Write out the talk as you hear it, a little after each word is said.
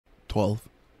12.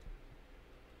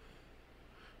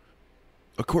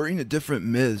 According to different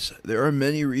myths, there are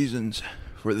many reasons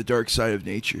for the dark side of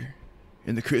nature.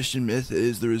 In the Christian myth, it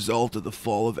is the result of the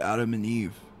fall of Adam and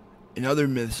Eve. In other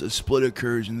myths, a split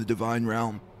occurs in the divine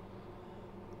realm.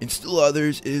 In still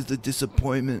others, it is the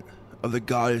disappointment of the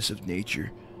goddess of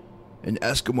nature. An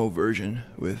Eskimo version,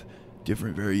 with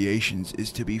different variations,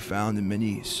 is to be found in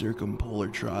many circumpolar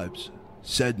tribes.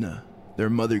 Sedna, their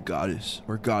mother goddess,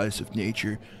 or goddess of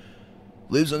nature,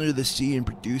 lives under the sea and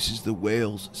produces the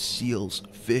whales, seals,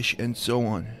 fish, and so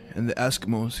on, and the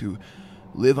Eskimos who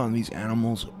live on these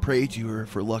animals pray to her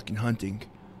for luck in hunting.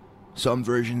 Some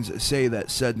versions say that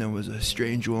Sedna was a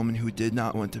strange woman who did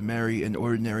not want to marry an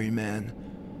ordinary man.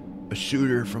 A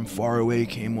suitor from far away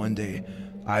came one day,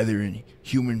 either in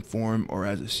human form or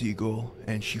as a seagull,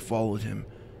 and she followed him.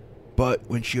 But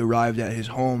when she arrived at his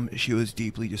home, she was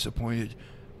deeply disappointed,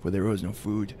 for there was no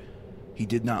food. He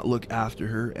did not look after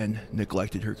her and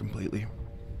neglected her completely.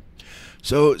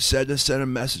 So Sedna sent a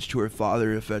message to her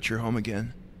father to fetch her home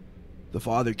again. The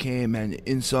father came and,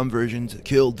 in some versions,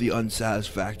 killed the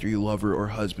unsatisfactory lover or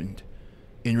husband.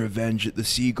 In revenge, the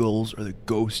seagulls, or the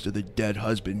ghost of the dead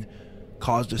husband,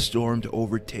 caused a storm to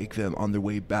overtake them on their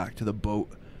way back to the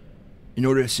boat. In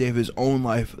order to save his own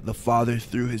life, the father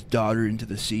threw his daughter into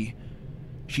the sea.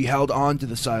 She held on to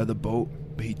the side of the boat,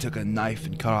 but he took a knife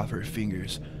and cut off her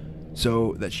fingers,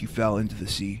 so that she fell into the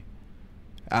sea.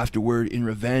 Afterward, in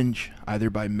revenge, either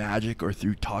by magic or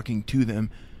through talking to them,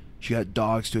 she got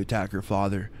dogs to attack her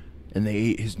father, and they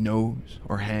ate his nose,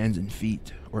 or hands and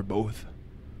feet, or both.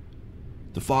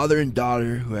 The father and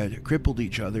daughter, who had crippled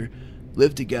each other,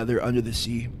 lived together under the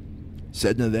sea.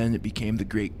 Sedna then became the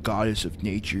great goddess of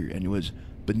nature and was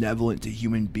benevolent to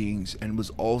human beings and was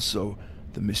also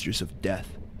the mistress of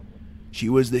death. She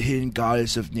was the hidden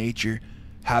goddess of nature,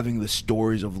 having the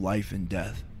stories of life and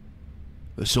death.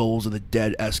 The souls of the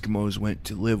dead Eskimos went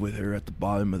to live with her at the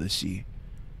bottom of the sea.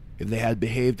 If they had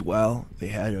behaved well, they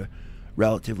had a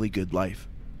relatively good life,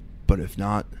 but if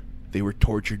not, they were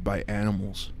tortured by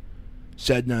animals.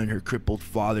 Sedna and her crippled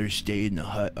father stayed in a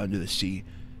hut under the sea,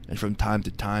 and from time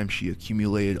to time she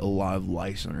accumulated a lot of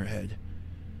lice on her head.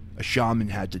 A shaman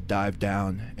had to dive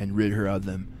down and rid her of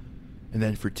them, and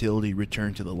then fertility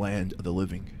returned to the land of the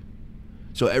living.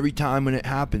 So every time when it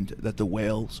happened that the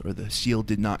whales or the seal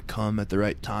did not come at the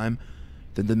right time,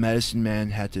 then the medicine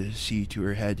man had to see to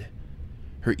her head.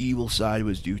 Her evil side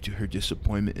was due to her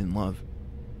disappointment in love.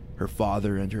 Her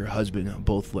father and her husband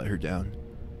both let her down,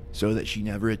 so that she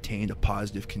never attained a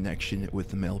positive connection with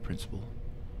the male principle.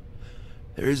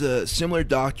 There is a similar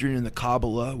doctrine in the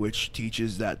Kabbalah which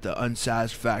teaches that the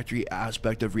unsatisfactory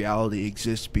aspect of reality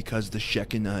exists because the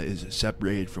Shekinah is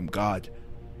separated from God,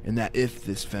 and that if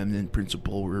this feminine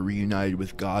principle were reunited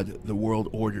with God, the world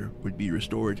order would be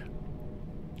restored.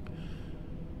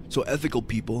 So ethical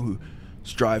people who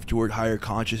strive toward higher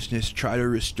consciousness try to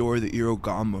restore the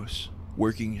Erogamos,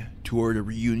 working toward a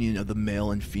reunion of the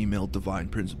male and female divine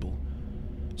principle.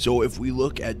 So if we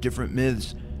look at different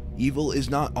myths, evil is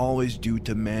not always due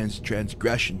to man's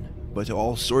transgression, but to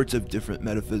all sorts of different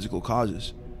metaphysical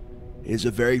causes. It is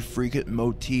a very frequent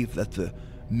motif that the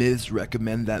myths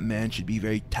recommend that man should be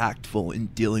very tactful in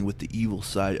dealing with the evil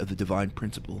side of the divine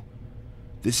principle.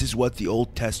 This is what the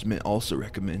Old Testament also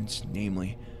recommends,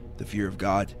 namely, the fear of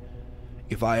God.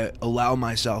 If I allow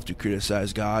myself to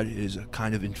criticize God, it is a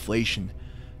kind of inflation,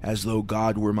 as though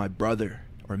God were my brother,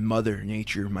 or Mother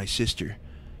Nature my sister,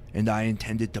 and I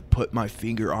intended to put my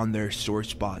finger on their sore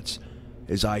spots,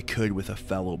 as I could with a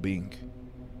fellow being.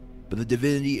 But the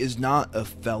divinity is not a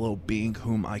fellow being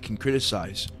whom I can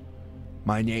criticize.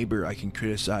 My neighbor I can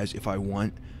criticize if I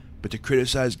want, but to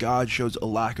criticize God shows a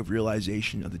lack of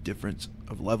realization of the difference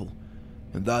of level.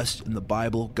 And thus, in the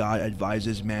Bible, God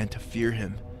advises man to fear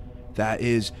him. That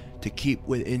is, to keep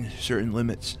within certain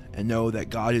limits and know that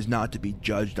God is not to be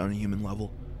judged on a human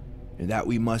level, and that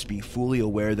we must be fully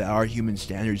aware that our human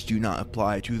standards do not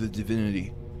apply to the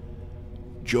divinity.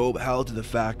 Job held to the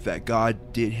fact that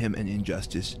God did him an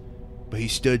injustice, but he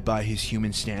stood by his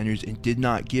human standards and did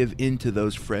not give in to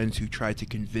those friends who tried to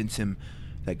convince him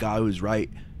that God was right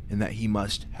and that he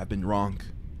must have been wrong.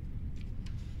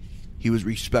 He was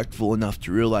respectful enough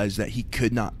to realize that he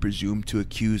could not presume to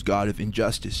accuse God of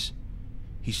injustice.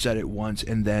 He said it once,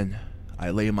 and then,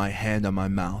 I lay my hand on my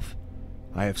mouth.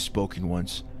 I have spoken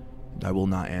once, and I will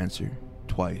not answer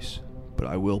twice, but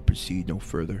I will proceed no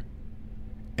further.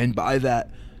 And by that,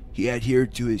 he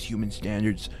adhered to his human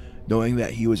standards, knowing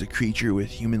that he was a creature with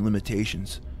human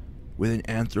limitations, with an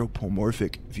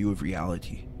anthropomorphic view of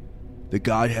reality. The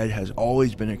Godhead has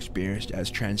always been experienced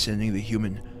as transcending the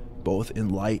human, both in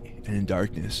light and in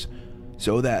darkness,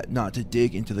 So that not to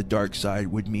dig into the dark side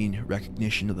would mean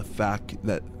recognition of the fact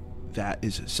that that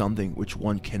is something which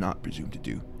one cannot presume to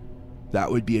do. That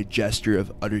would be a gesture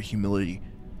of utter humility.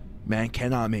 Man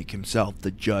cannot make himself the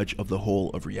judge of the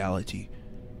whole of reality.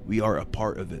 We are a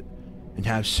part of it, and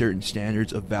have certain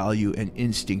standards of value and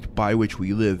instinct by which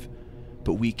we live,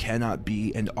 but we cannot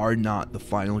be and are not the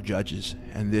final judges,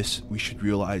 and this we should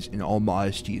realize in all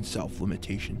modesty and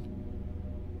self-limitation.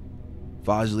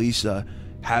 Vasilisa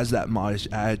has that modest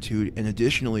attitude, and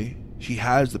additionally, she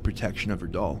has the protection of her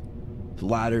doll. The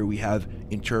latter we have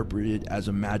interpreted as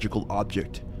a magical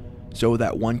object, so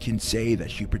that one can say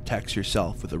that she protects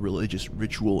herself with a religious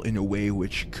ritual in a way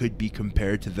which could be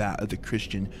compared to that of the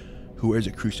Christian who wears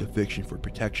a crucifixion for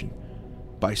protection.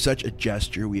 By such a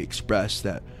gesture we express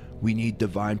that we need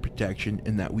divine protection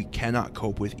and that we cannot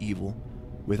cope with evil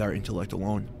with our intellect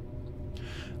alone.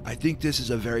 I think this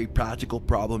is a very practical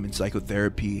problem in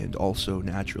psychotherapy and also,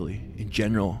 naturally, in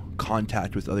general,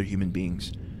 contact with other human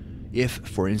beings. If,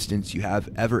 for instance, you have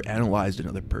ever analyzed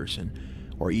another person,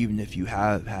 or even if you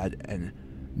have had a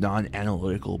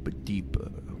non-analytical but deep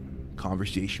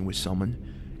conversation with someone,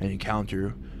 an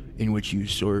encounter in which you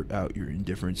sort out your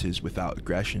indifferences without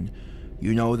aggression,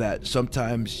 you know that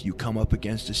sometimes you come up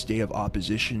against a state of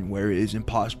opposition where it is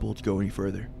impossible to go any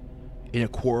further. In a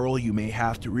quarrel, you may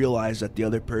have to realize that the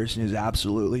other person is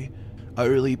absolutely,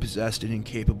 utterly possessed and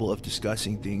incapable of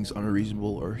discussing things on a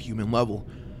reasonable or human level.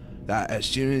 That as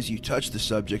soon as you touch the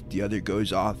subject, the other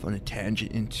goes off on a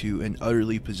tangent into an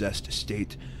utterly possessed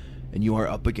state, and you are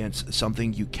up against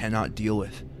something you cannot deal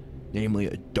with, namely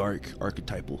a dark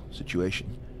archetypal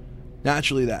situation.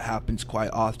 Naturally, that happens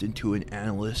quite often to an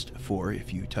analyst, for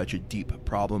if you touch a deep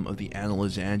problem of the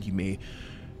analysand, you may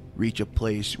reach a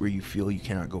place where you feel you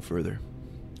cannot go further.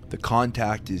 The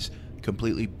contact is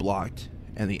completely blocked,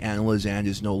 and the analysand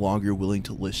is no longer willing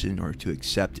to listen or to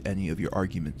accept any of your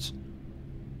arguments.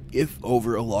 If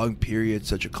over a long period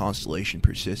such a constellation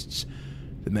persists,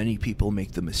 the many people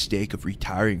make the mistake of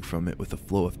retiring from it with a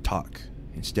flow of talk,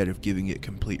 instead of giving it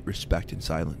complete respect and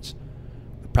silence.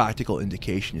 The practical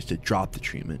indication is to drop the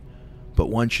treatment, but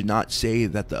one should not say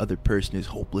that the other person is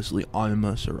hopelessly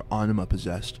animus or anima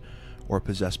possessed, or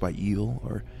possessed by evil,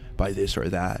 or by this or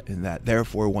that, and that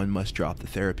therefore one must drop the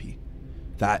therapy.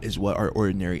 That is what our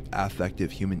ordinary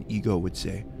affective human ego would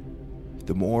say.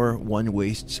 The more one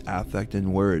wastes affect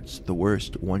and words, the worse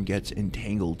one gets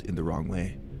entangled in the wrong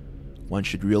way. One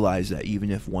should realize that even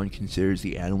if one considers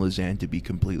the analysand to be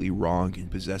completely wrong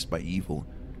and possessed by evil,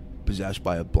 possessed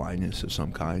by a blindness of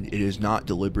some kind, it is not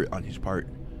deliberate on his part.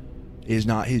 It is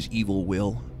not his evil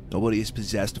will. Nobody is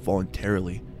possessed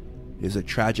voluntarily. It is a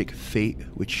tragic fate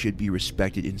which should be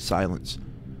respected in silence.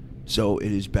 So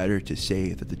it is better to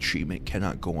say that the treatment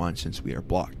cannot go on since we are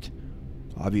blocked.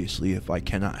 Obviously, if I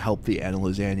cannot help the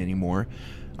analysand anymore,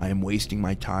 I am wasting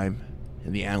my time,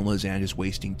 and the analysand is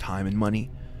wasting time and money,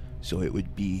 so it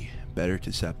would be better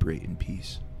to separate in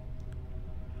peace.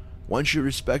 One should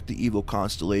respect the evil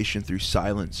constellation through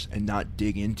silence and not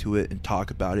dig into it and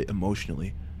talk about it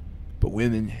emotionally. But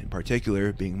women, in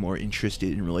particular, being more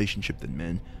interested in relationship than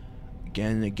men,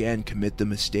 again and again commit the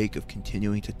mistake of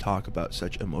continuing to talk about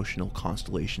such emotional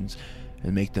constellations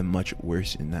and make them much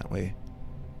worse in that way.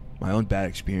 My own bad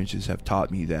experiences have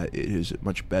taught me that it is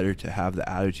much better to have the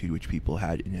attitude which people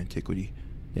had in antiquity,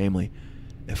 namely,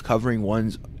 if covering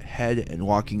one's head and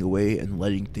walking away and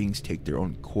letting things take their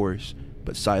own course,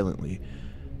 but silently.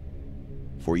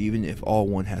 For even if all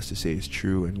one has to say is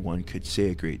true, and one could say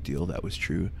a great deal that was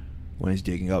true, one is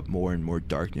digging up more and more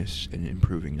darkness and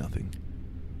improving nothing.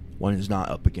 One is not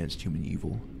up against human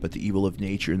evil, but the evil of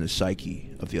nature and the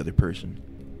psyche of the other person.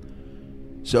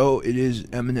 So it is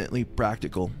eminently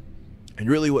practical, and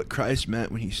really what Christ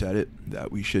meant when he said it,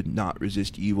 that we should not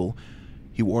resist evil.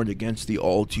 He warned against the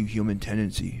all-too-human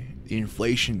tendency, the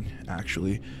inflation,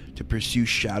 actually, to pursue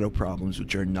shadow problems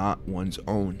which are not one's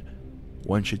own.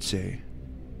 One should say,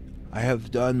 I have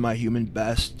done my human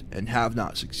best and have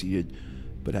not succeeded,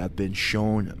 but have been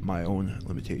shown my own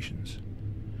limitations.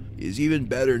 It is even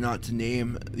better not to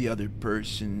name the other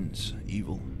person's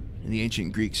evil. In the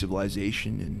ancient Greek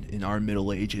civilization and in our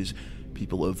Middle Ages,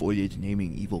 people avoided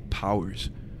naming evil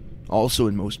powers. Also,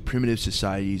 in most primitive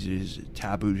societies, it is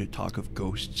taboo to talk of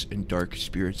ghosts and dark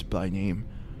spirits by name.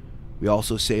 We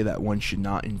also say that one should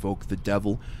not invoke the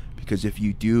devil, because if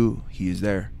you do, he is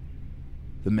there.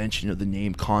 The mention of the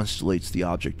name constellates the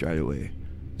object right away.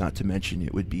 Not to mention,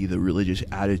 it would be the religious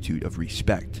attitude of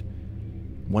respect.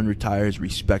 One retires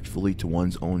respectfully to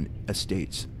one's own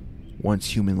estates,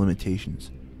 one's human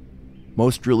limitations.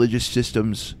 Most religious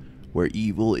systems where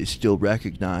evil is still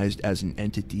recognized as an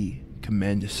entity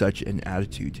commend such an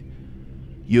attitude.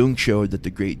 Jung showed that the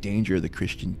great danger of the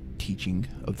Christian teaching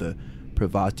of the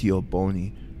privatio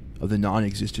boni, of the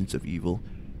non-existence of evil,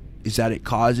 is that it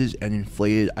causes an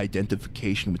inflated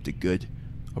identification with the good,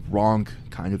 a wrong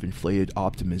kind of inflated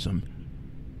optimism.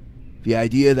 The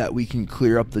idea that we can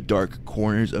clear up the dark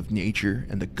corners of nature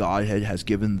and the Godhead has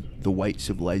given the white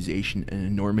civilization an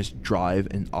enormous drive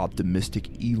and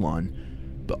optimistic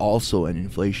elan, but also an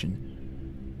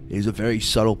inflation. It is a very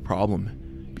subtle problem,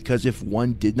 because if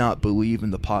one did not believe in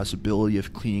the possibility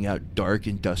of cleaning out dark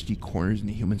and dusty corners in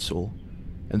the human soul,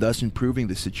 and thus improving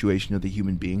the situation of the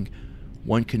human being,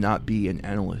 one could not be an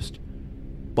analyst.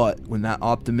 But when that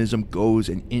optimism goes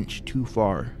an inch too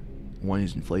far, one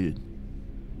is inflated.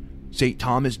 St.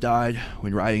 Thomas died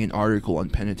when writing an article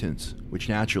on penitence, which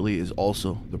naturally is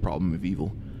also the problem of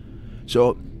evil.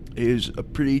 So it is a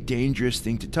pretty dangerous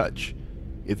thing to touch,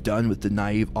 if done with the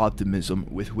naive optimism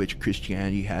with which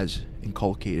Christianity has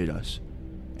inculcated us,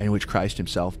 and which Christ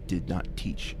himself did not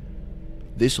teach.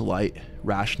 This light,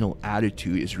 rational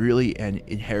attitude is really an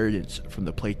inheritance from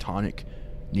the Platonic,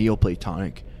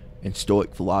 Neoplatonic, and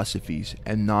Stoic philosophies,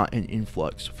 and not an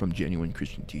influx from genuine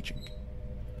Christian teaching.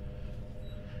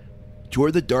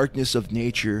 Toward the darkness of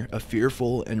nature, a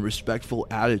fearful and respectful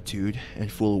attitude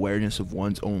and full awareness of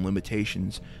one's own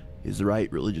limitations is the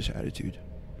right religious attitude.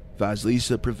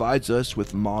 Vasilisa provides us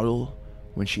with a model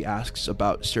when she asks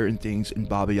about certain things in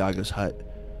Baba Yaga's hut,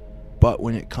 but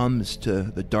when it comes to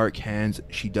the dark hands,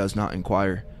 she does not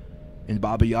inquire, and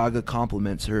Baba Yaga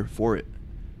compliments her for it,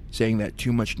 saying that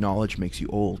too much knowledge makes you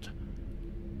old.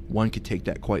 One could take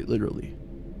that quite literally.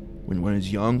 When one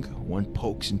is young, one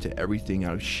pokes into everything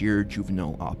out of sheer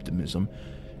juvenile optimism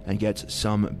and gets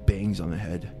some bangs on the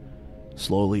head.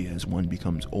 Slowly, as one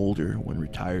becomes older, one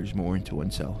retires more into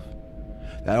oneself.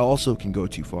 That also can go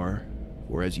too far,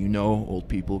 for as you know, old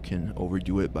people can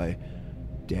overdo it by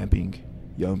damping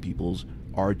young people's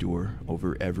ardor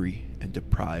over every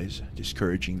enterprise,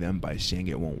 discouraging them by saying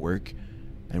it won't work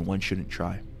and one shouldn't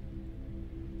try.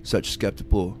 Such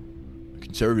skeptical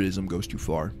conservatism goes too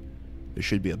far. There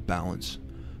should be a balance.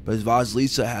 But as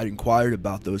Vasilisa had inquired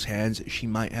about those hands, she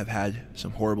might have had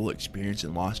some horrible experience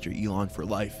and lost her elan for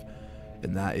life,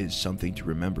 and that is something to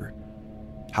remember.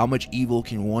 How much evil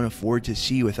can one afford to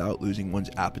see without losing one's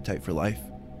appetite for life?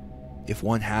 If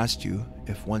one has to,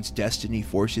 if one's destiny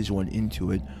forces one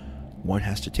into it, one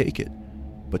has to take it.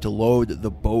 But to load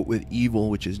the boat with evil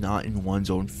which is not in one's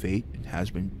own fate and has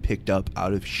been picked up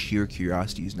out of sheer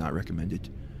curiosity is not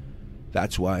recommended.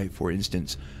 That's why, for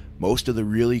instance, most of the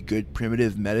really good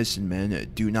primitive medicine men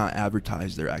do not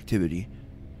advertise their activity.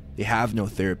 They have no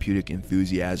therapeutic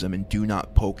enthusiasm and do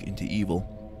not poke into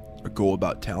evil, or go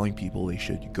about telling people they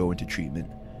should go into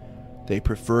treatment. They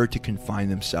prefer to confine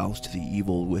themselves to the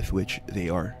evil with which they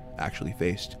are actually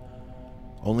faced.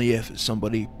 Only if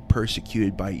somebody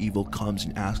persecuted by evil comes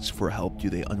and asks for help do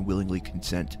they unwillingly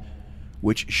consent,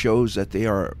 which shows that they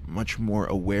are much more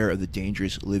aware of the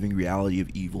dangerous living reality of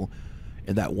evil,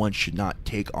 and that one should not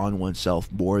take on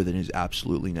oneself more than is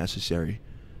absolutely necessary.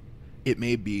 It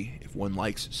may be, if one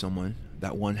likes someone,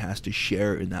 that one has to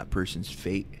share in that person's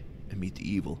fate and meet the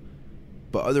evil.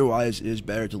 But otherwise, it is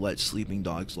better to let sleeping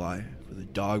dogs lie, for the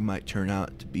dog might turn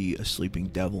out to be a sleeping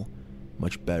devil,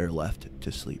 much better left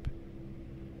to sleep.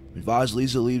 When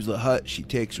Vasilisa leaves the hut, she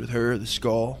takes with her the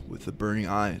skull with the burning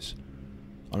eyes.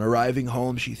 On arriving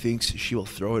home, she thinks she will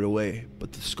throw it away,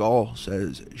 but the skull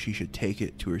says she should take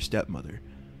it to her stepmother.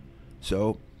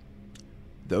 So,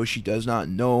 though she does not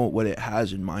know what it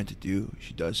has in mind to do,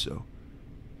 she does so.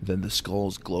 Then the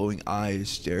skull's glowing eyes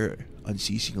stare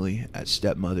unceasingly at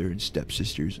stepmother and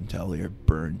stepsisters until they are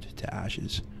burned to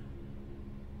ashes.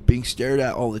 Being stared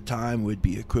at all the time would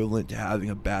be equivalent to having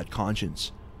a bad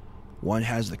conscience. One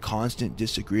has the constant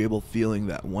disagreeable feeling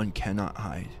that one cannot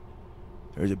hide.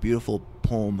 There is a beautiful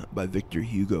poem by Victor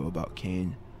Hugo about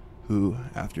Cain, who,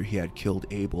 after he had killed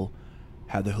Abel,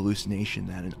 had the hallucination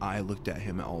that an eye looked at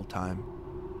him at all time.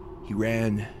 He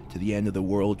ran to the end of the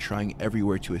world, trying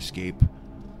everywhere to escape,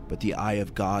 but the eye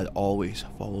of God always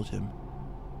followed him.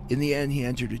 In the end, he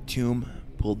entered a tomb,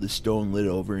 pulled the stone lid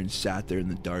over, and sat there in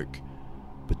the dark.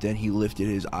 But then he lifted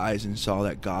his eyes and saw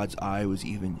that God's eye was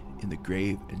even in the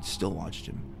grave and still watched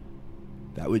him.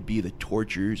 That would be the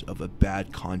tortures of a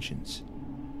bad conscience.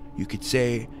 You could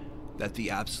say that the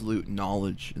absolute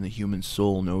knowledge in the human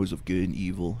soul knows of good and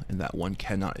evil, and that one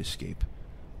cannot escape.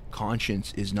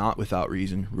 Conscience is not without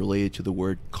reason related to the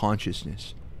word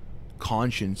consciousness.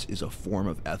 Conscience is a form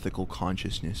of ethical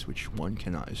consciousness which one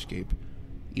cannot escape,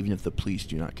 even if the police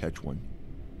do not catch one.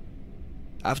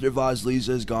 After Vasilisa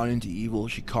has gone into evil,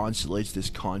 she consolates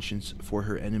this conscience for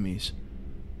her enemies.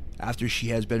 After she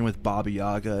has been with Baba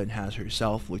Yaga and has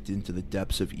herself looked into the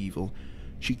depths of evil,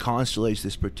 she constellates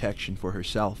this protection for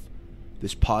herself,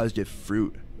 this positive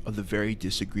fruit of the very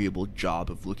disagreeable job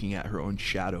of looking at her own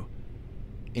shadow.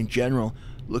 In general,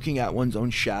 looking at one's own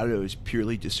shadow is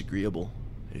purely disagreeable.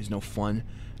 It is no fun,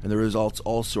 and the results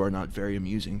also are not very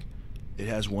amusing. It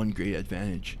has one great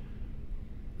advantage.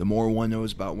 The more one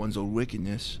knows about one's own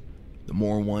wickedness, the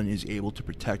more one is able to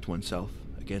protect oneself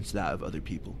against that of other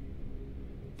people.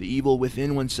 The evil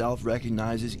within oneself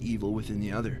recognizes evil within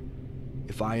the other.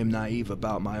 If I am naive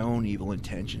about my own evil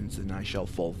intentions, then I shall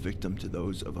fall victim to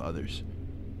those of others.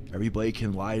 Everybody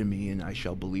can lie to me and I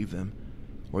shall believe them,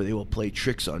 or they will play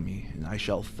tricks on me and I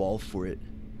shall fall for it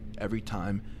every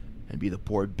time and be the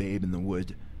poor babe in the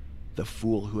wood, the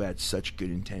fool who had such good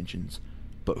intentions,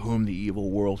 but whom the evil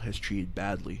world has treated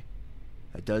badly.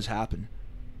 That does happen,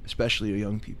 especially to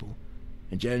young people,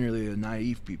 and generally to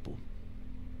naive people.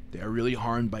 They are really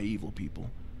harmed by evil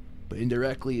people, but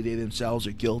indirectly they themselves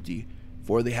are guilty,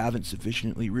 for they haven't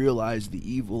sufficiently realized the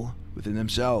evil within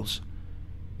themselves.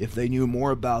 If they knew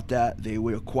more about that, they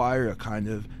would acquire a kind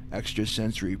of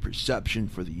extrasensory perception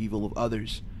for the evil of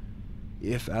others.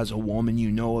 If, as a woman,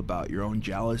 you know about your own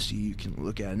jealousy, you can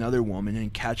look at another woman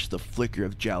and catch the flicker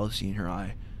of jealousy in her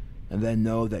eye, and then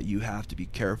know that you have to be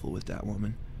careful with that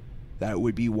woman, that it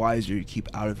would be wiser to keep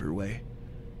out of her way.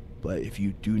 But if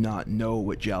you do not know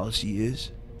what jealousy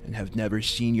is, and have never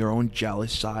seen your own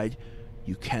jealous side,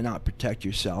 you cannot protect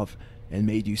yourself and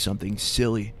may do something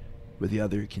silly where the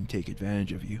other can take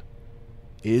advantage of you.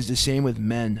 It is the same with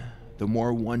men. The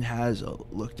more one has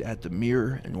looked at the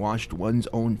mirror and watched one's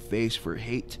own face for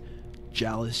hate,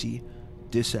 jealousy,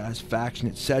 dissatisfaction,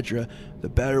 etc., the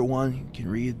better one can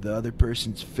read the other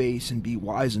person's face and be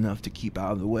wise enough to keep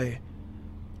out of the way.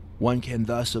 One can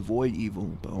thus avoid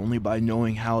evil, but only by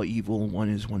knowing how evil one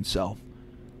is oneself,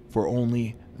 for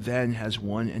only then has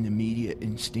one an immediate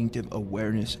instinctive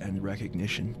awareness and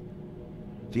recognition.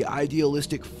 The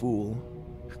idealistic fool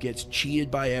who gets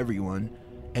cheated by everyone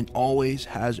and always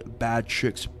has bad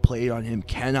tricks played on him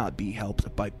cannot be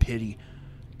helped by pity,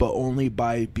 but only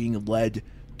by being led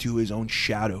to his own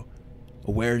shadow.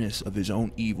 Awareness of his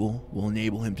own evil will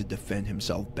enable him to defend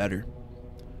himself better.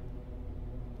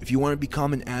 If you want to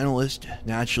become an analyst,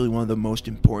 naturally one of the most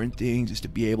important things is to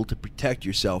be able to protect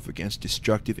yourself against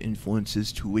destructive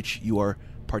influences to which you are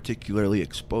particularly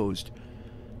exposed.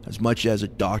 As much as a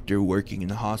doctor working in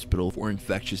a hospital for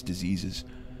infectious diseases,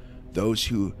 those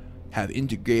who have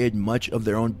integrated much of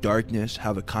their own darkness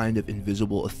have a kind of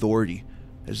invisible authority,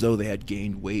 as though they had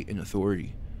gained weight and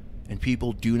authority, and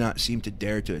people do not seem to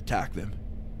dare to attack them,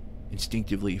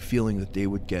 instinctively feeling that they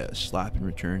would get a slap in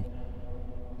return.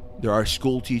 There are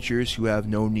school teachers who have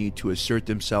no need to assert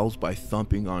themselves by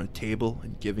thumping on a table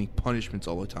and giving punishments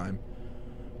all the time.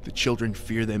 The children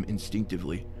fear them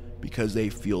instinctively because they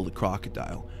feel the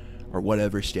crocodile, or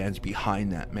whatever stands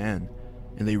behind that man,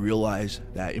 and they realize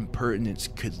that impertinence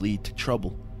could lead to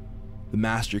trouble. The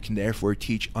master can therefore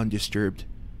teach undisturbed,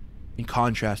 in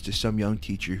contrast to some young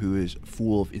teacher who is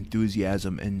full of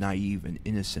enthusiasm and naive and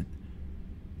innocent.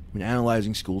 When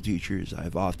analyzing school teachers, I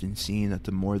have often seen that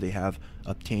the more they have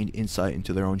obtained insight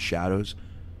into their own shadows,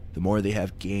 the more they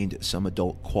have gained some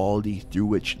adult quality through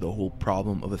which the whole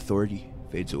problem of authority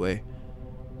fades away.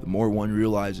 The more one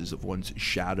realizes of one's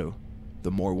shadow,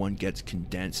 the more one gets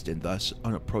condensed and thus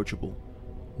unapproachable.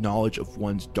 Knowledge of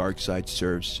one's dark side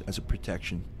serves as a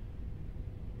protection.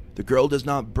 The girl does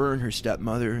not burn her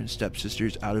stepmother and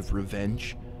stepsisters out of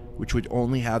revenge, which would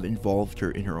only have involved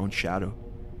her in her own shadow.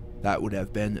 That would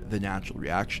have been the natural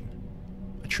reaction,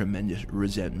 a tremendous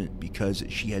resentment because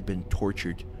she had been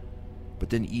tortured, but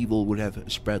then evil would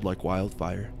have spread like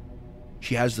wildfire.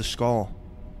 She has the skull,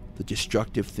 the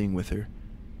destructive thing with her,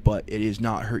 but it is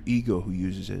not her ego who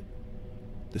uses it.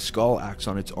 The skull acts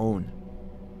on its own.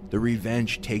 The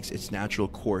revenge takes its natural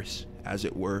course, as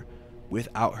it were,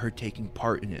 without her taking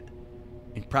part in it.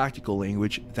 In practical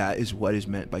language, that is what is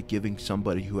meant by giving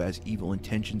somebody who has evil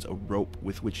intentions a rope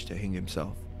with which to hang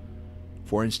himself.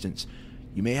 For instance,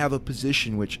 you may have a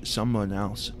position which someone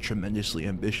else, tremendously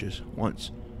ambitious,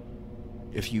 wants.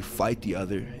 If you fight the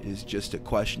other, it is just a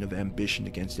question of ambition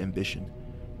against ambition.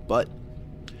 But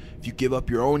if you give up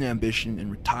your own ambition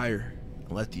and retire,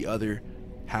 and let the other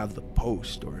have the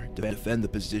post or defend the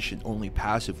position only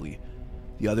passively,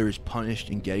 the other is punished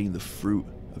in getting the fruit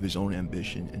of his own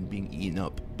ambition and being eaten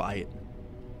up by it.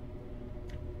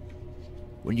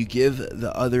 When you give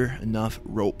the other enough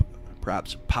rope,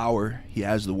 perhaps power, he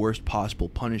has the worst possible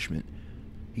punishment.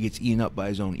 He gets eaten up by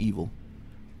his own evil.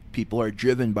 People are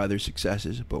driven by their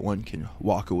successes, but one can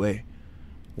walk away.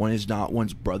 One is not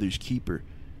one's brother's keeper,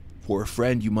 For a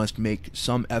friend, you must make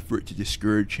some effort to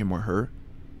discourage him or her,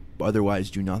 but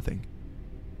otherwise do nothing.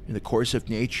 In the course of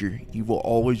nature, evil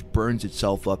always burns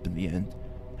itself up in the end,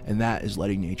 and that is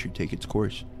letting nature take its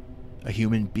course. A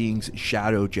human being's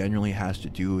shadow generally has to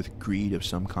do with greed of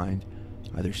some kind,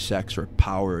 either sex or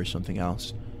power or something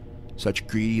else. Such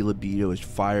greedy libido is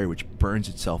fire which burns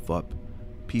itself up.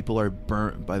 People are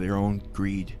burnt by their own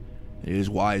greed, and it is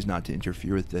wise not to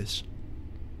interfere with this.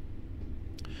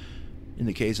 In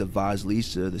the case of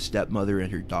Vasilisa, the stepmother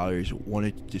and her daughters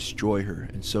wanted to destroy her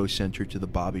and so sent her to the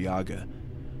Baba Yaga.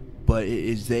 But it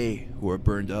is they who are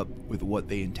burned up with what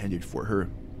they intended for her.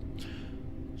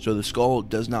 So the skull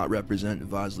does not represent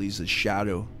Vasilisa's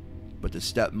shadow, but the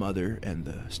stepmother and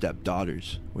the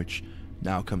stepdaughters, which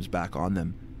now comes back on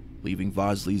them, leaving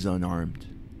Vasilisa unarmed.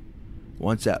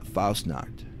 Once at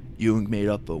Faustnacht, Jung made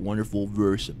up a wonderful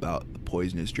verse about the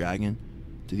poisonous dragon,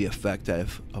 to the effect that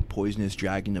if a poisonous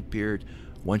dragon appeared,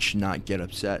 one should not get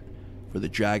upset, for the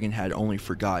dragon had only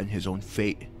forgotten his own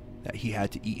fate, that he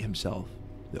had to eat himself,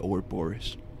 the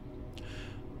Ouroboros.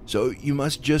 So you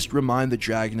must just remind the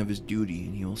dragon of his duty,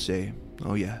 and he will say,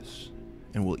 "Oh yes,"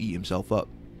 and will eat himself up.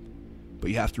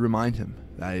 But you have to remind him,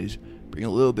 that is, bring a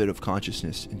little bit of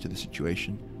consciousness into the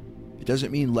situation. It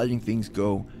doesn't mean letting things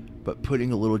go, but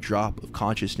putting a little drop of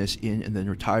consciousness in and then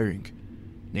retiring.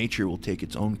 Nature will take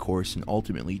its own course and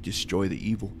ultimately destroy the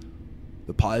evil.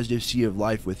 The positive seed of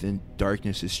life within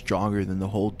darkness is stronger than the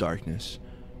whole darkness,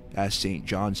 as St.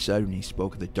 John said when he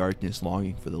spoke of the darkness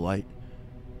longing for the light.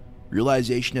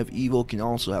 Realization of evil can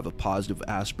also have a positive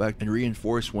aspect and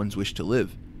reinforce one's wish to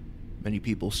live. Many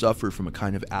people suffer from a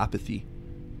kind of apathy.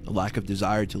 A lack of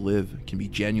desire to live can be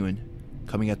genuine,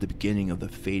 coming at the beginning of the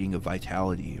fading of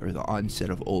vitality or the onset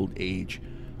of old age,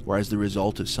 or as the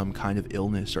result of some kind of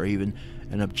illness or even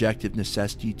an objective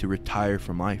necessity to retire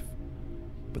from life.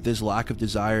 But this lack of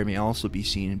desire may also be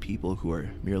seen in people who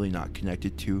are merely not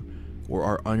connected to or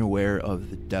are unaware of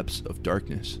the depths of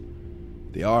darkness.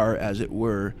 They are, as it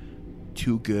were,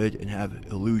 too good and have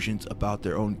illusions about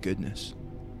their own goodness.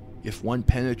 If one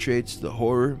penetrates the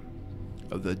horror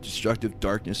of the destructive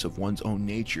darkness of one's own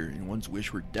nature and one's wish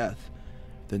for death,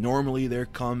 then normally there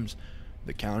comes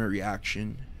the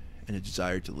counter-reaction and a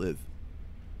desire to live.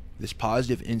 This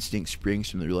positive instinct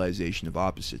springs from the realization of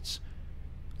opposites.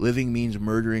 Living means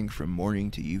murdering from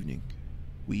morning to evening.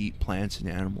 We eat plants and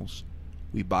animals.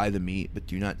 We buy the meat but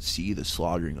do not see the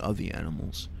slaughtering of the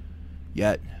animals.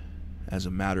 Yet, as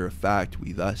a matter of fact,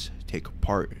 we thus take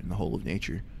part in the whole of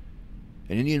nature.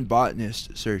 An Indian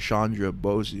botanist, Sir Chandra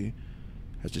Bose,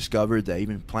 has discovered that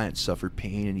even plants suffer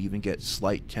pain and even get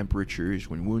slight temperatures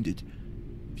when wounded.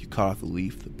 If you cut off a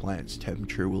leaf, the plant's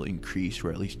temperature will increase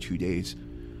for at least 2 days.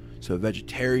 So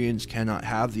vegetarians cannot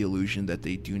have the illusion that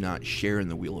they do not share in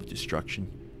the wheel of destruction.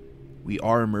 We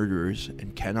are murderers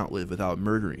and cannot live without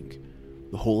murdering.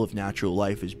 The whole of natural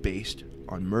life is based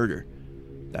on murder.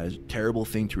 That is a terrible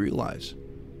thing to realize,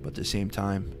 but at the same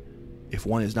time, if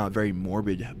one is not very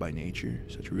morbid by nature,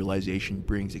 such a realization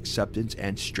brings acceptance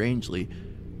and, strangely,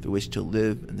 the wish to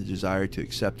live and the desire to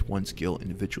accept one's guilt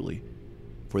individually.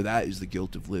 For that is the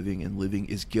guilt of living, and living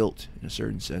is guilt in a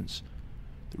certain sense.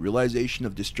 The realization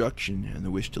of destruction and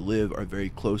the wish to live are very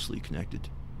closely connected.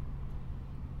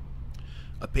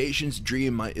 A patient's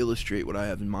dream might illustrate what I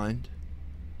have in mind.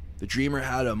 The dreamer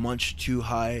had a much too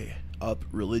high up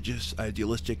religious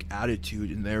idealistic attitude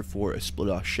and therefore a split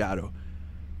off shadow,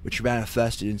 which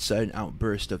manifested in sudden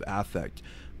outburst of affect,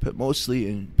 but mostly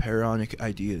in Pyrrhonic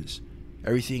ideas.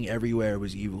 Everything everywhere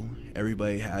was evil.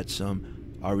 Everybody had some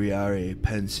arriere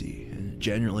pensi, and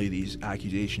generally these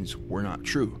accusations were not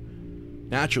true.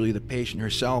 Naturally, the patient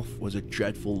herself was a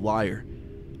dreadful liar.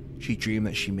 She dreamed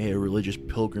that she made a religious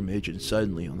pilgrimage and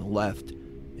suddenly, on the left,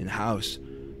 in a house,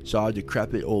 saw a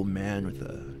decrepit old man with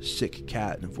a sick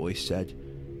cat, and a voice said,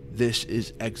 "This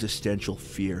is existential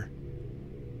fear."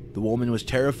 The woman was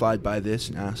terrified by this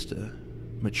and asked a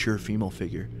mature female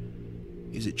figure,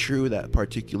 "Is it true that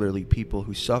particularly people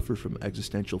who suffer from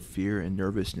existential fear and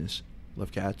nervousness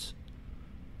love cats?"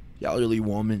 The elderly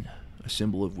woman, a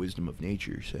symbol of wisdom of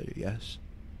nature, said yes.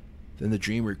 Then the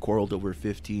dreamer quarreled over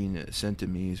 15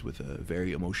 centimes with a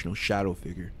very emotional shadow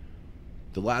figure.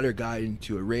 The latter got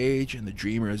into a rage, and the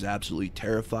dreamer was absolutely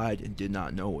terrified and did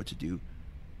not know what to do.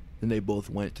 Then they both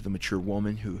went to the mature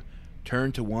woman, who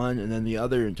turned to one and then the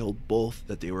other and told both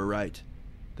that they were right.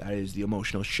 That is, the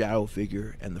emotional shadow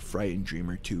figure and the frightened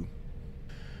dreamer too.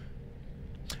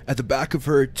 At the back of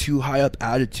her too high up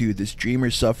attitude, this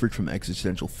dreamer suffered from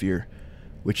existential fear,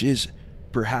 which is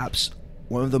perhaps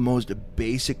one of the most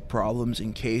basic problems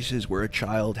in cases where a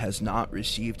child has not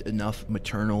received enough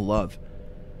maternal love.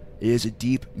 It is a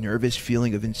deep, nervous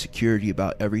feeling of insecurity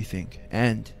about everything,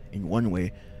 and, in one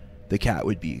way, the cat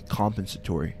would be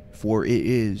compensatory, for it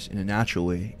is, in a natural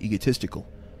way, egotistical.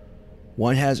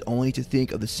 One has only to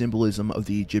think of the symbolism of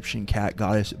the Egyptian cat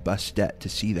goddess Bastet to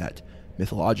see that,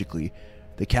 mythologically,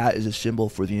 the cat is a symbol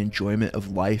for the enjoyment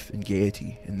of life and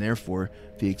gaiety, and therefore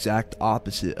the exact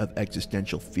opposite of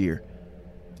existential fear.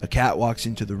 A cat walks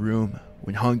into the room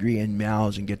when hungry and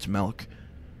meows and gets milk.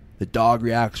 The dog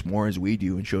reacts more as we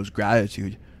do and shows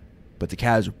gratitude, but the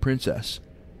cat is a princess.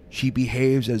 She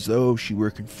behaves as though she were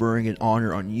conferring an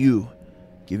honor on you,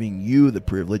 giving you the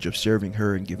privilege of serving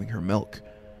her and giving her milk.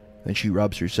 Then she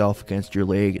rubs herself against your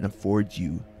leg and affords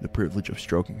you the privilege of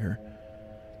stroking her.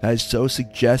 That is so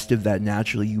suggestive that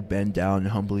naturally you bend down and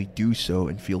humbly do so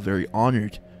and feel very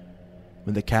honored.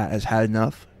 When the cat has had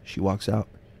enough, she walks out.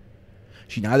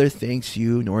 She neither thanks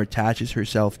you nor attaches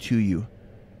herself to you.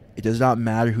 It does not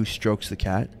matter who strokes the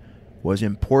cat. What is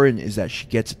important is that she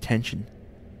gets attention.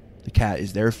 The cat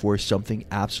is therefore something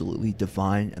absolutely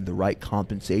divine and the right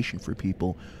compensation for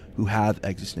people who have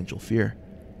existential fear.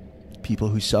 People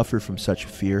who suffer from such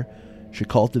fear should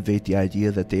cultivate the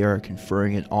idea that they are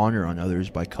conferring an honor on others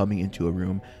by coming into a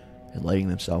room and letting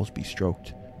themselves be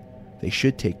stroked. They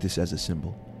should take this as a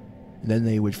symbol, and then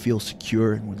they would feel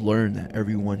secure and would learn that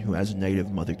everyone who has a negative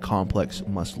mother complex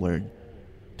must learn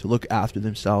to look after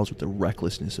themselves with the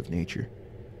recklessness of nature.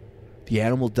 The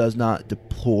animal does not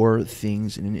deplore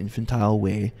things in an infantile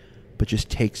way, but just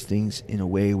takes things in a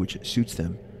way which suits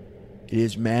them. It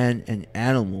is man and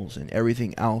animals and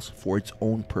everything else for its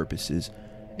own purposes,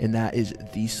 and that is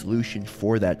the solution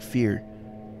for that fear.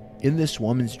 In this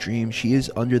woman's dream, she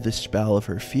is under the spell of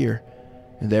her fear,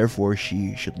 and therefore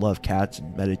she should love cats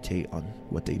and meditate on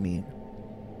what they mean.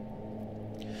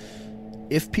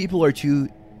 If people are too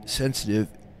sensitive,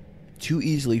 too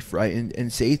easily frightened,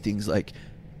 and say things like,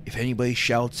 "If anybody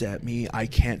shouts at me, I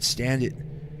can't stand it,"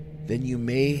 then you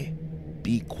may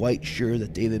be quite sure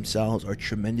that they themselves are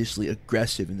tremendously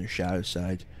aggressive in their shadow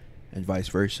side, and vice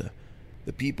versa.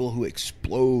 The people who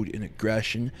explode in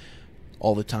aggression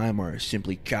all the time are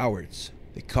simply cowards.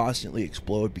 They constantly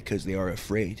explode because they are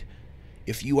afraid.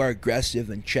 If you are aggressive,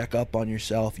 then check up on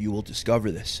yourself, you will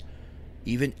discover this.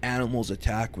 Even animals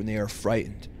attack when they are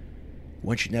frightened.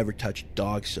 One should never touch a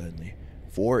dog suddenly,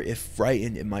 for if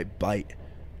frightened it might bite,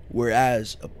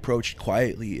 whereas approached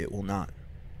quietly it will not.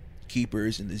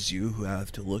 Keepers in the zoo who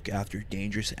have to look after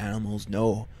dangerous animals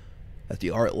know that the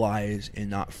art lies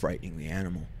in not frightening the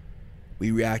animal.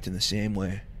 We react in the same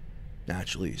way.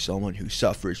 Naturally, someone who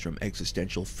suffers from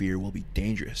existential fear will be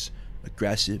dangerous,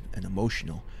 aggressive, and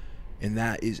emotional, and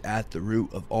that is at the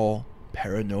root of all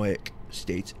paranoid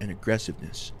states and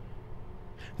aggressiveness.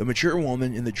 The mature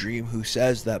woman in the dream who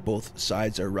says that both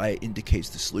sides are right indicates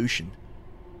the solution.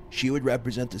 She would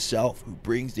represent the self who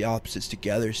brings the opposites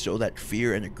together so that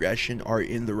fear and aggression are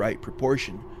in the right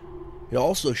proportion. It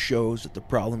also shows that the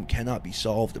problem cannot be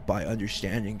solved by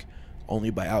understanding, only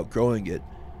by outgrowing it.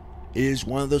 It is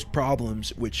one of those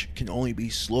problems which can only be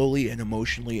slowly and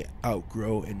emotionally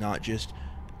outgrown and not just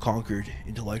conquered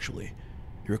intellectually.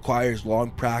 It requires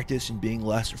long practice in being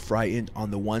less frightened on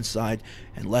the one side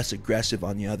and less aggressive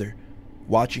on the other,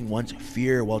 watching one's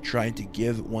fear while trying to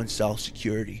give oneself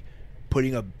security,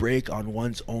 putting a brake on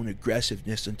one's own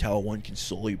aggressiveness until one can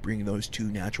slowly bring those two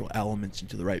natural elements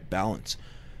into the right balance,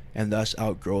 and thus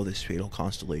outgrow this fatal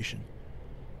constellation.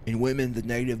 In women, the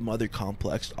negative mother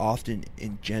complex often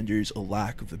engenders a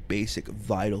lack of the basic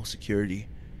vital security.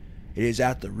 It is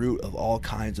at the root of all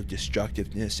kinds of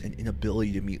destructiveness and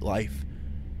inability to meet life.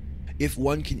 If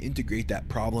one can integrate that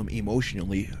problem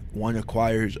emotionally, one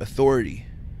acquires authority.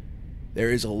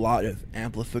 There is a lot of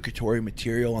amplificatory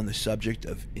material on the subject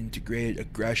of integrated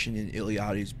aggression in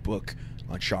Eliade's book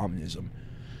on shamanism.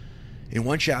 In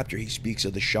one chapter, he speaks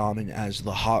of the shaman as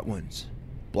the hot ones.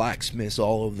 Blacksmiths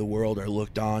all over the world are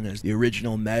looked on as the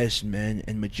original medicine men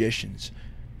and magicians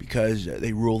because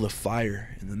they rule the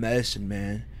fire, and the medicine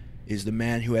man is the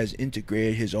man who has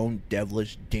integrated his own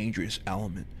devilish, dangerous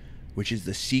element, which is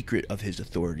the secret of his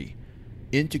authority.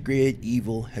 Integrated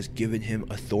evil has given him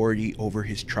authority over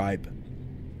his tribe.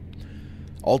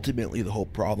 Ultimately, the whole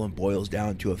problem boils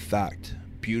down to a fact,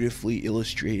 beautifully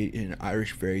illustrated in an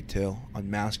Irish fairy tale on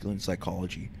masculine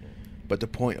psychology, but the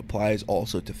point applies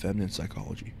also to feminine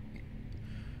psychology.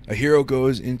 A hero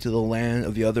goes into the land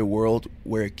of the other world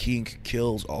where a king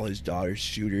kills all his daughter's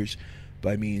suitors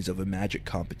by means of a magic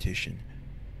competition.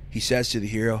 He says to the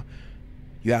hero,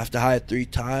 "You have to hide 3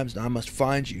 times and I must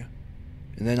find you.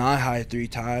 And then I hide 3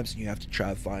 times and you have to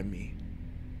try to find me.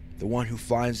 The one who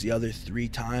finds the other 3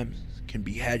 times can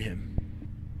behead him."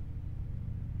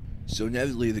 So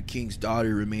inevitably, the king's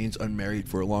daughter remains unmarried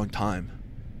for a long time.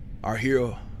 Our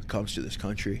hero comes to this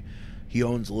country. He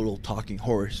owns a little talking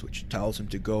horse, which tells him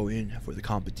to go in for the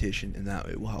competition and that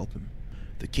it will help him.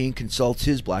 The king consults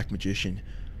his black magician,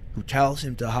 who tells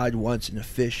him to hide once in a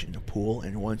fish in a pool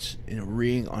and once in a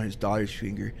ring on his daughter's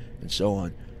finger, and so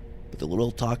on. But the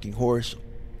little talking horse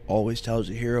always tells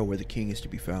the hero where the king is to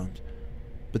be found.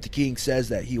 But the king says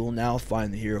that he will now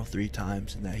find the hero 3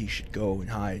 times and that he should go and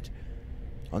hide.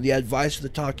 On the advice of the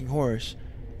talking horse,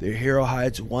 the hero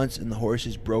hides once in the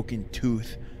horse's broken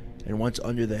tooth, and once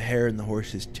under the hair in the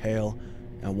horse's tail,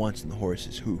 and once in the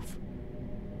horse's hoof.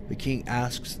 The king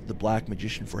asks the black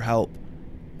magician for help,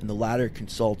 and the latter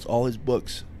consults all his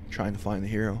books trying to find the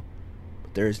hero.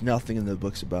 But there is nothing in the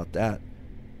books about that.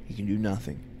 He can do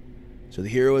nothing. So the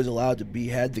hero is allowed to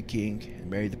behead the king and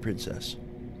marry the princess.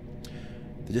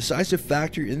 The decisive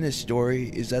factor in this story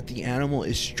is that the animal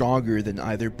is stronger than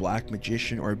either black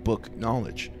magician or book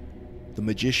knowledge. The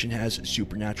magician has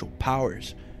supernatural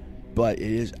powers, but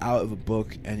it is out of a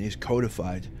book and is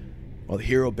codified, while the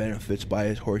hero benefits by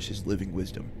his horse's living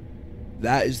wisdom.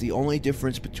 That is the only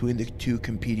difference between the 2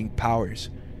 competing powers.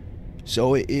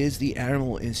 So it is the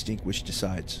animal instinct which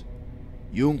decides.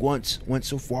 Jung once went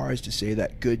so far as to say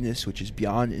that goodness which is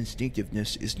beyond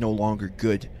instinctiveness is no longer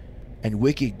good, and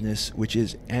wickedness which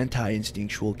is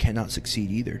anti-instinctual cannot succeed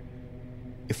either.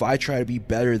 If I try to be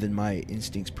better than my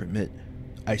instincts permit,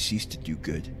 I cease to do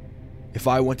good. If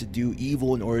I want to do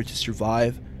evil in order to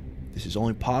survive, this is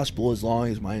only possible as long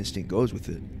as my instinct goes with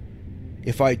it.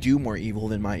 If I do more evil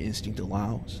than my instinct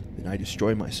allows, then I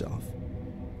destroy myself.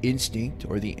 Instinct,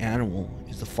 or the animal,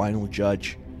 is the final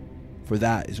judge, for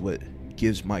that is what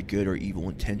gives my good or evil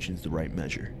intentions the right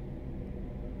measure.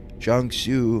 Zhang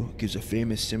Su gives a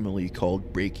famous simile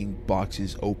called breaking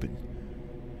boxes open.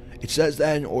 It says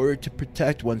that in order to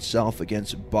protect oneself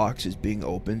against boxes being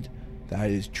opened, that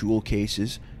is, jewel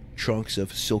cases, trunks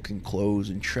of silken clothes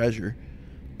and treasure,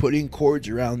 putting cords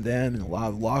around them and a lot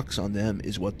of locks on them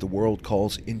is what the world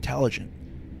calls intelligent.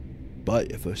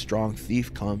 But if a strong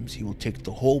thief comes, he will take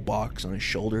the whole box on his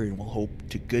shoulder and will hope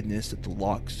to goodness that the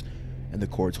locks and the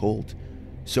cords hold,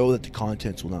 so that the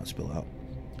contents will not spill out.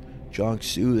 Zhang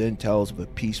Su then tells of a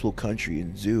peaceful country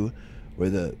in Zhou where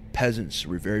the peasants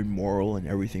were very moral and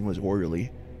everything was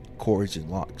orderly. Cords and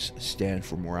locks stand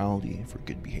for morality and for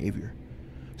good behavior.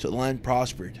 So the land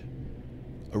prospered.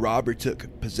 A robber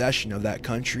took possession of that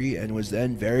country and was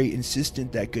then very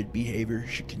insistent that good behavior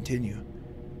should continue.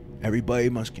 Everybody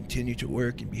must continue to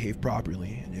work and behave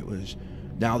properly, and it was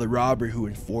now the robber who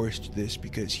enforced this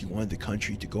because he wanted the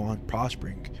country to go on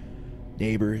prospering.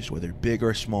 Neighbors, whether big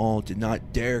or small, did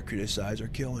not dare criticize or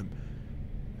kill him.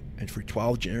 And for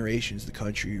 12 generations, the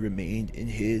country remained in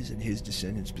his and his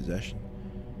descendants' possession.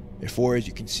 Therefore, as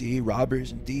you can see,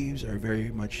 robbers and thieves are very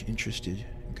much interested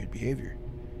in good behavior.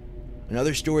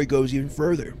 Another story goes even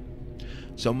further.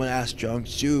 Someone asked Zhang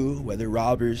Su whether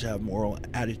robbers have moral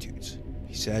attitudes.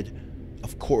 He said,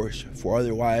 "Of course, for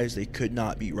otherwise they could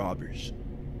not be robbers.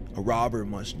 A robber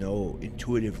must know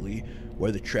intuitively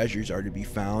where the treasures are to be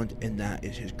found, and that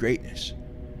is his greatness.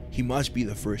 He must be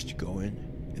the first to go in,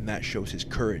 and that shows his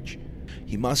courage.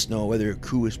 He must know whether a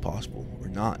coup is possible or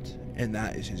not, and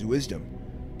that is his wisdom.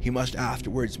 He must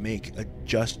afterwards make a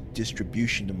just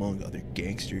distribution among other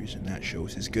gangsters, and that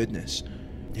shows his goodness.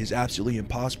 It is absolutely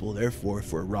impossible, therefore,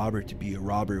 for a robber to be a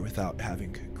robber without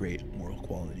having great moral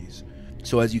qualities."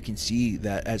 So as you can see,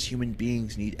 that as human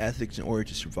beings need ethics in order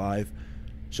to survive,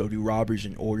 so do robbers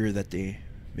in order that they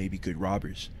may be good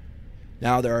robbers.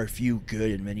 Now there are few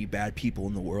good and many bad people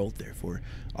in the world, therefore,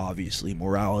 obviously,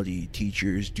 morality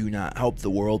teachers do not help the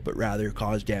world, but rather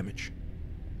cause damage.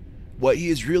 What he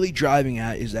is really driving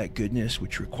at is that goodness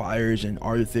which requires an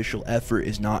artificial effort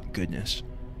is not goodness.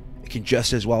 It can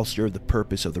just as well serve the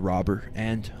purpose of the robber,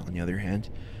 and, on the other hand,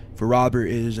 if a robber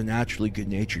is a naturally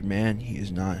good-natured man, he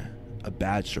is not a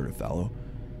bad sort of fellow.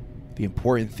 The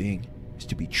important thing is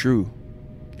to be true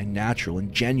and natural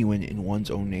and genuine in one's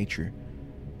own nature.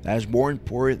 That is more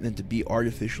important than to be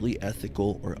artificially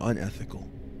ethical or unethical.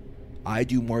 I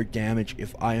do more damage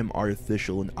if I am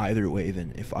artificial in either way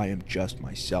than if I am just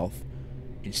myself,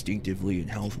 instinctively and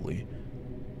healthily.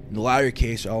 In the latter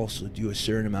case, I also do a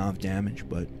certain amount of damage,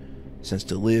 but since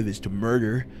to live is to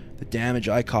murder, the damage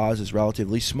I cause is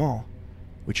relatively small,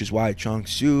 which is why Zhang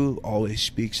Su always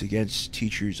speaks against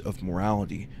teachers of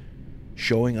morality,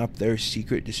 showing up their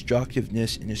secret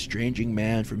destructiveness in estranging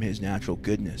man from his natural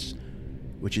goodness,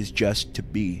 which is just to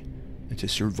be and to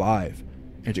survive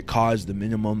and to cause the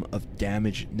minimum of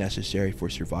damage necessary for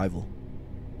survival.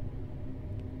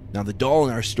 Now the doll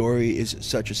in our story is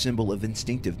such a symbol of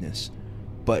instinctiveness.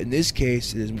 but in this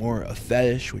case it is more a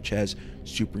fetish which has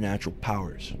supernatural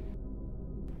powers.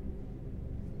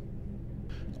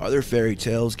 Other fairy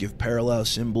tales give parallel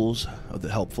symbols of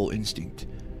the helpful instinct.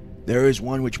 There is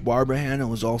one which Barbara Hannah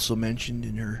was also mentioned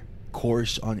in her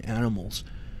course on animals.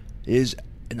 It is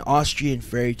an Austrian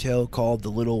fairy tale called The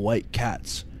Little White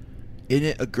Cats. In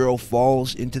it, a girl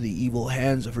falls into the evil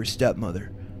hands of her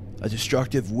stepmother, a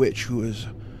destructive witch who has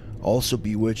also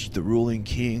bewitched the ruling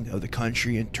king of the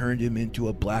country and turned him into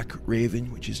a black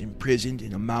raven which is imprisoned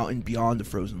in a mountain beyond the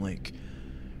frozen lake.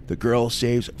 The girl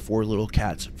saves 4 little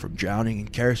cats from drowning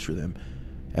and cares for them,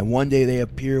 and one day they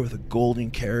appear with a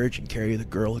golden carriage and carry the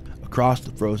girl across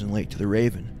the frozen lake to the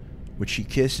raven, which she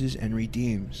kisses and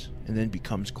redeems, and then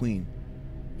becomes queen.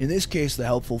 In this case, the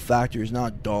helpful factor is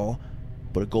not doll,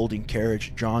 but a golden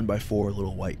carriage drawn by 4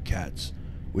 little white cats,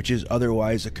 which is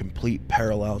otherwise a complete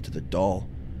parallel to the doll.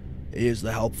 It is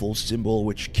the helpful symbol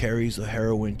which carries the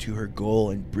heroine to her goal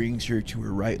and brings her to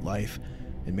her right life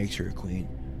and makes her a queen.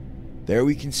 There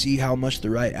we can see how much the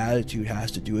right attitude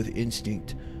has to do with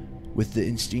instinct, with the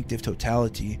instinctive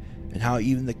totality, and how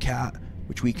even the cat,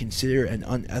 which we consider an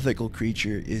unethical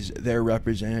creature, is there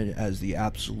represented as the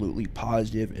absolutely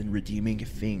positive and redeeming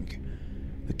thing.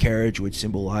 The carriage would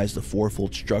symbolize the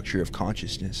fourfold structure of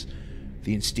consciousness,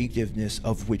 the instinctiveness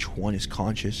of which one is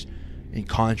conscious, in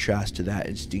contrast to that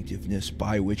instinctiveness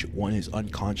by which one is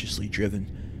unconsciously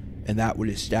driven, and that would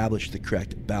establish the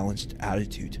correct balanced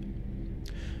attitude.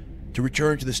 To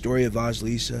return to the story of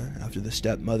Vasilisa, after the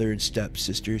stepmother and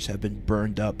stepsisters have been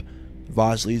burned up,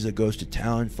 Vasilisa goes to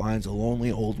town and finds a lonely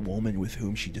old woman with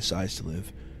whom she decides to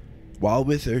live. While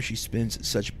with her, she spins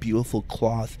such beautiful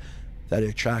cloth that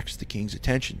it attracts the king's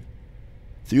attention.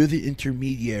 Through the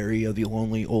intermediary of the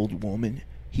lonely old woman,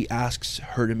 he asks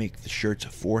her to make the shirts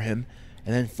for him,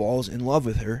 and then falls in love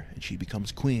with her, and she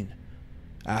becomes queen.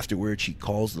 Afterwards, she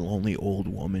calls the lonely old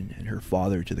woman and her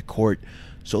father to the court,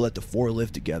 so that the 4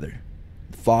 live together.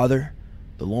 The father,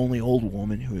 the lonely old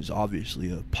woman, who is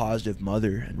obviously a positive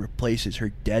mother and replaces her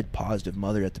dead positive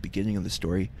mother at the beginning of the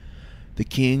story, the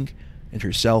king, and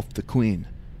herself, the queen.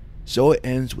 So it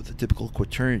ends with the typical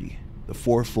quaternity, the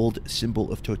fourfold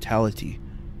symbol of totality.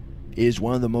 It is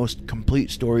one of the most complete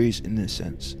stories in this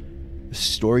sense. The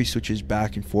story switches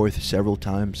back and forth several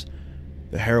times.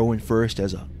 The heroine first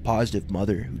as a positive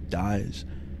mother who dies,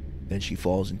 then she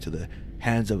falls into the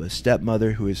hands of a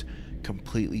stepmother who is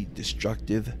completely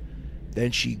destructive.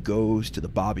 Then she goes to the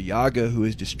Baba Yaga, who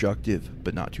is destructive,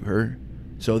 but not to her.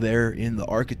 So there, in the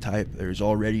archetype, there's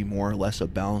already more or less a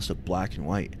balance of black and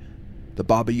white. The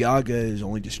Baba Yaga is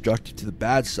only destructive to the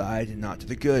bad side and not to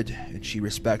the good, and she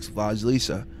respects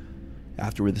Vasilisa.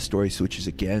 Afterward, the story switches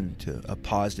again to a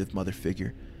positive mother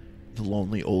figure, the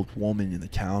lonely old woman in the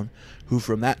town, who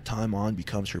from that time on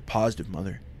becomes her positive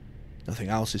mother. Nothing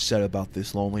else is said about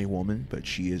this lonely woman, but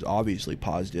she is obviously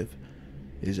positive.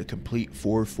 It is a complete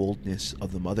fourfoldness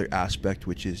of the mother aspect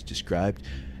which is described,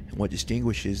 and what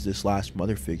distinguishes this last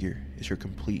mother figure is her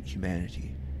complete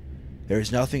humanity. There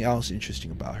is nothing else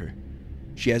interesting about her.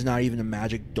 She has not even a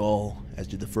magic doll, as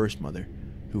did the first mother,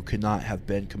 who could not have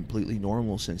been completely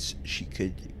normal since she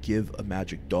could give a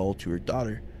magic doll to her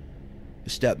daughter. The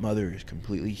stepmother is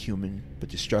completely human but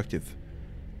destructive.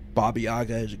 Baba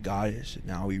Yaga is a goddess, and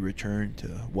now we return to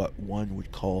what one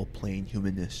would call plain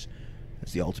humanness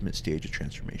as the ultimate stage of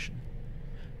transformation.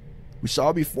 We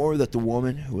saw before that the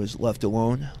woman who is left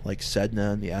alone, like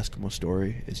Sedna in the Eskimo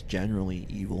story, is generally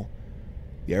evil.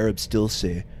 The Arabs still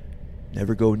say,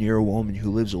 "Never go near a woman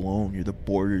who lives alone near the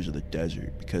borders of the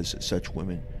desert, because such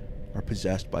women are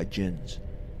possessed by jinns."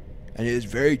 And it is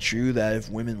very true that if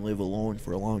women live alone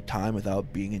for a long time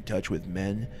without being in touch with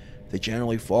men, they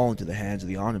generally fall into the hands of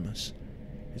the animus.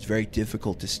 It's very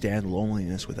difficult to stand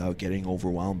loneliness without getting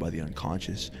overwhelmed by the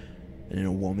unconscious, and in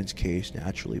a woman's case,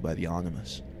 naturally by the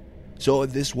animus. So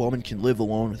if this woman can live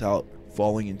alone without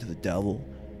falling into the devil,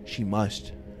 she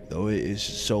must, though it is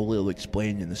so little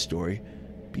explained in the story,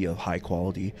 be of high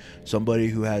quality, somebody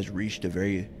who has reached a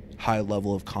very high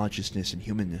level of consciousness and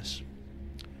humanness.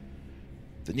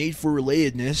 The need for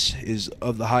relatedness is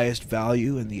of the highest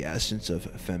value and the essence of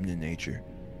feminine nature,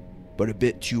 but a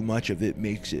bit too much of it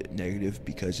makes it negative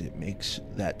because it makes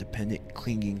that dependent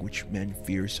clinging which men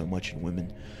fear so much in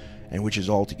women, and which is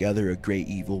altogether a great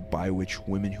evil by which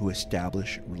women who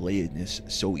establish relatedness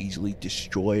so easily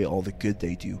destroy all the good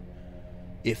they do.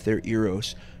 If their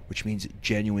eros, which means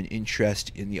genuine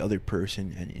interest in the other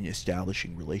person and in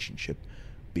establishing relationship,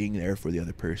 being there for the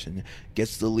other person,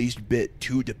 gets the least bit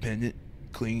too dependent,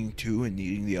 clinging to and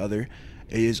needing the other,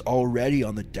 it is already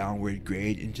on the downward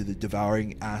grade into the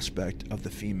devouring aspect of the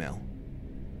female.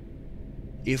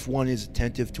 If one is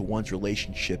attentive to one's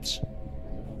relationships,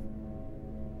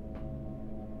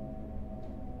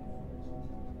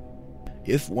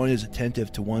 If one is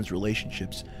attentive to one's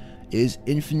relationships, it is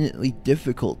infinitely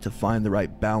difficult to find the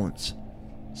right balance.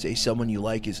 Say someone you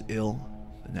like is ill,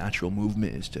 the natural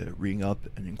movement is to ring up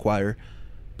and inquire,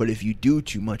 but if you do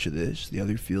too much of this, the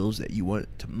other feels that you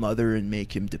want to mother and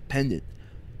make him dependent.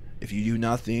 If you do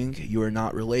nothing, you are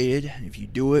not related, and if you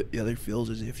do it, the other feels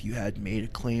as if you had made a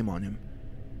claim on him.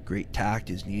 Great tact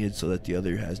is needed so that the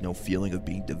other has no feeling of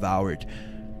being devoured,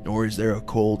 nor is there a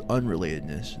cold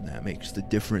unrelatedness, and that makes the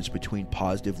difference between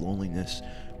positive loneliness,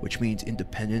 which means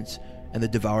independence, and the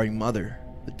devouring mother,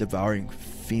 the devouring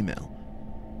female.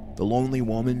 The lonely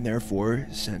woman, therefore,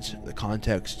 since the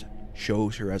context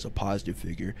shows her as a positive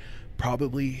figure,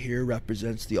 probably here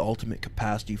represents the ultimate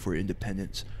capacity for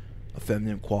independence, a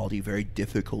feminine quality very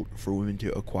difficult for women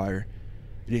to acquire.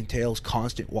 It entails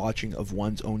constant watching of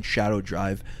one's own shadow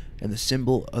drive, and the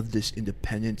symbol of this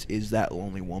independence is that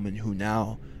lonely woman who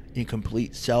now, in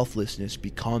complete selflessness,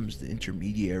 becomes the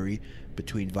intermediary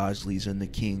between Vasilisa and the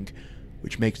king,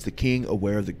 which makes the king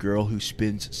aware of the girl who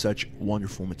spins such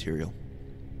wonderful material.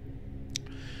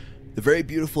 The very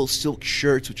beautiful silk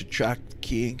shirts which attract the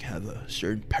king have a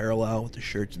certain parallel with the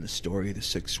shirts in the story of the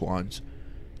Six Swans,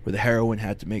 where the heroine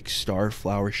had to make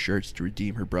star-flower shirts to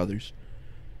redeem her brothers.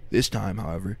 This time,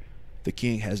 however, the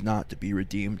king has not to be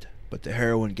redeemed, but the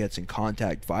heroine gets in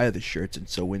contact via the shirts and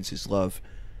so wins his love.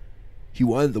 He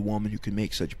wanted the woman who could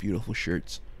make such beautiful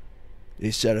shirts. It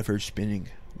is said of her spinning,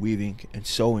 weaving, and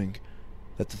sewing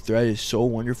that the thread is so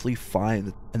wonderfully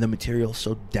fine and the material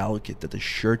so delicate that the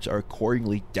shirts are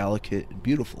accordingly delicate and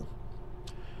beautiful.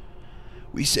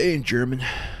 We say in German,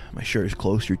 my shirt is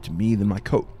closer to me than my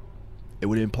coat. It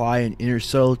would imply an inner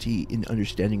subtlety in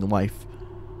understanding life.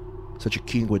 Such a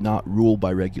king would not rule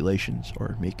by regulations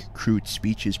or make crude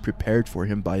speeches prepared for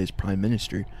him by his prime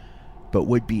minister, but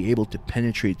would be able to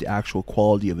penetrate the actual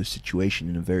quality of a situation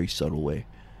in a very subtle way.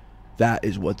 That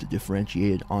is what the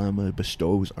differentiated anima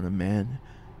bestows on a man,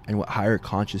 and what higher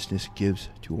consciousness gives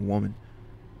to a woman.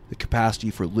 The capacity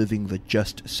for living the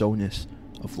just so-ness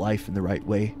of life in the right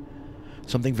way.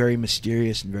 Something very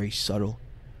mysterious and very subtle.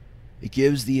 It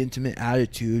gives the intimate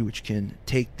attitude which can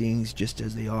take things just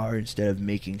as they are instead of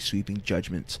making sweeping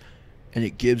judgments, and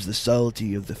it gives the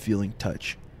subtlety of the feeling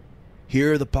touch.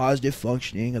 Here the positive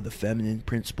functioning of the feminine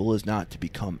principle is not to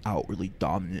become outwardly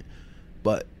dominant,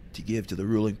 but to give to the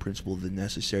ruling principle the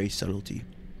necessary subtlety.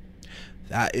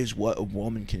 That is what a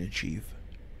woman can achieve.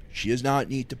 She does not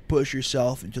need to push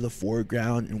herself into the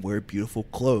foreground and wear beautiful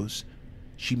clothes.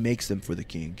 She makes them for the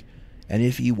king, and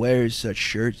if he wears such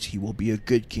shirts, he will be a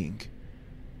good king.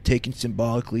 Taken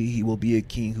symbolically, he will be a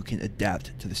king who can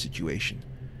adapt to the situation,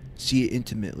 see it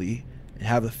intimately, and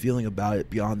have a feeling about it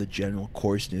beyond the general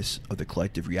coarseness of the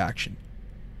collective reaction.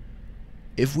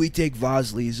 If we take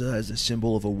Vasilisa as a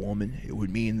symbol of a woman, it would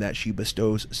mean that she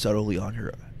bestows subtly on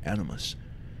her animus.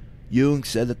 Jung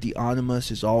said that the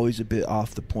animus is always a bit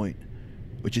off the point,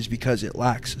 which is because it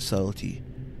lacks subtlety.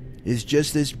 It is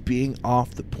just this being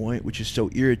off the point which is so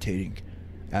irritating,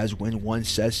 as when one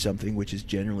says something which is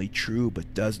generally true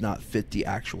but does not fit the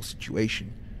actual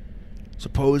situation.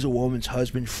 Suppose a woman's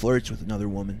husband flirts with another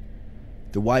woman.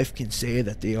 The wife can say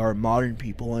that they are modern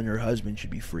people and her husband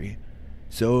should be free.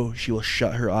 So she will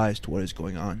shut her eyes to what is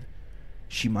going on.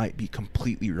 She might be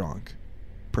completely wrong.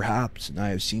 Perhaps, and I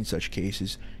have seen such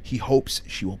cases, he hopes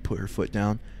she will put her foot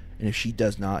down, and if she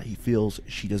does not, he feels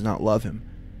she does not love him,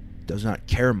 does not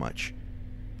care much.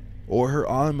 Or her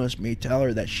animus may tell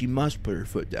her that she must put her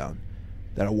foot down,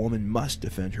 that a woman must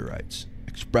defend her rights,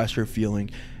 express her feeling,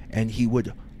 and he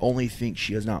would only think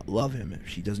she does not love him if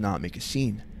she does not make a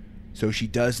scene. So she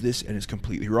does this and is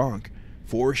completely wrong,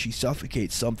 for she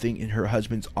suffocates something in her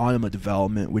husband's anima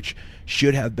development which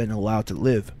should have been allowed to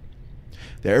live.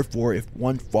 Therefore, if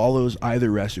one follows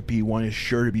either recipe, one is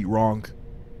sure to be wrong,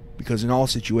 because in all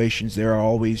situations there are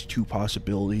always two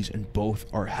possibilities and both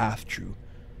are half true.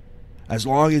 As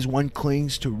long as one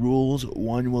clings to rules,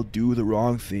 one will do the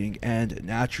wrong thing, and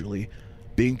naturally,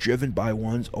 being driven by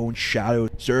one's own shadow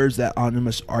serves that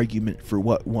animus argument for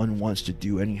what one wants to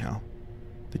do anyhow.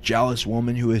 The jealous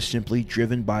woman who is simply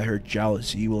driven by her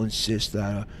jealousy will insist that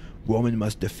a woman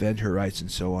must defend her rights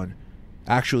and so on.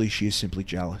 Actually, she is simply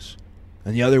jealous.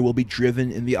 And the other will be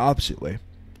driven in the opposite way.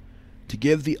 To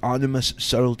give the animus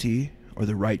subtlety, or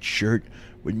the right shirt,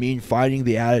 would mean finding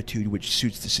the attitude which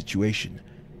suits the situation,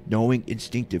 knowing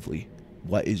instinctively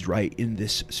what is right in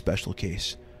this special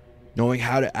case, knowing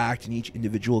how to act in each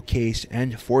individual case,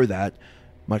 and for that,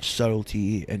 much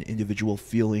subtlety and individual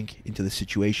feeling into the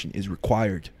situation is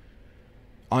required.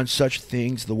 On such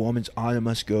things, the woman's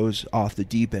animus goes off the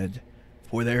deep end,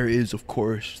 for there is, of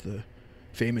course, the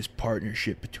famous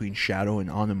partnership between shadow and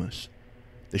animus.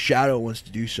 The shadow wants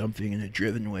to do something in a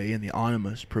driven way, and the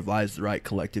animus provides the right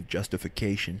collective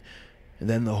justification, and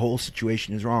then the whole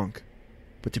situation is wrong.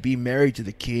 But to be married to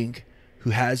the king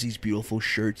who has these beautiful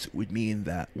shirts would mean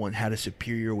that one had a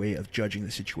superior way of judging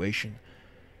the situation.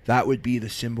 That would be the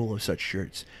symbol of such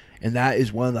shirts, and that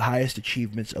is one of the highest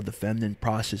achievements of the feminine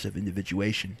process of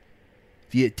individuation.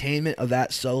 The attainment of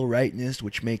that subtle rightness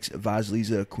which makes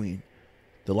Vasilisa a queen.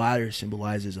 The latter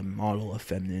symbolizes a model of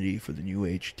femininity for the new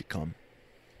age to come.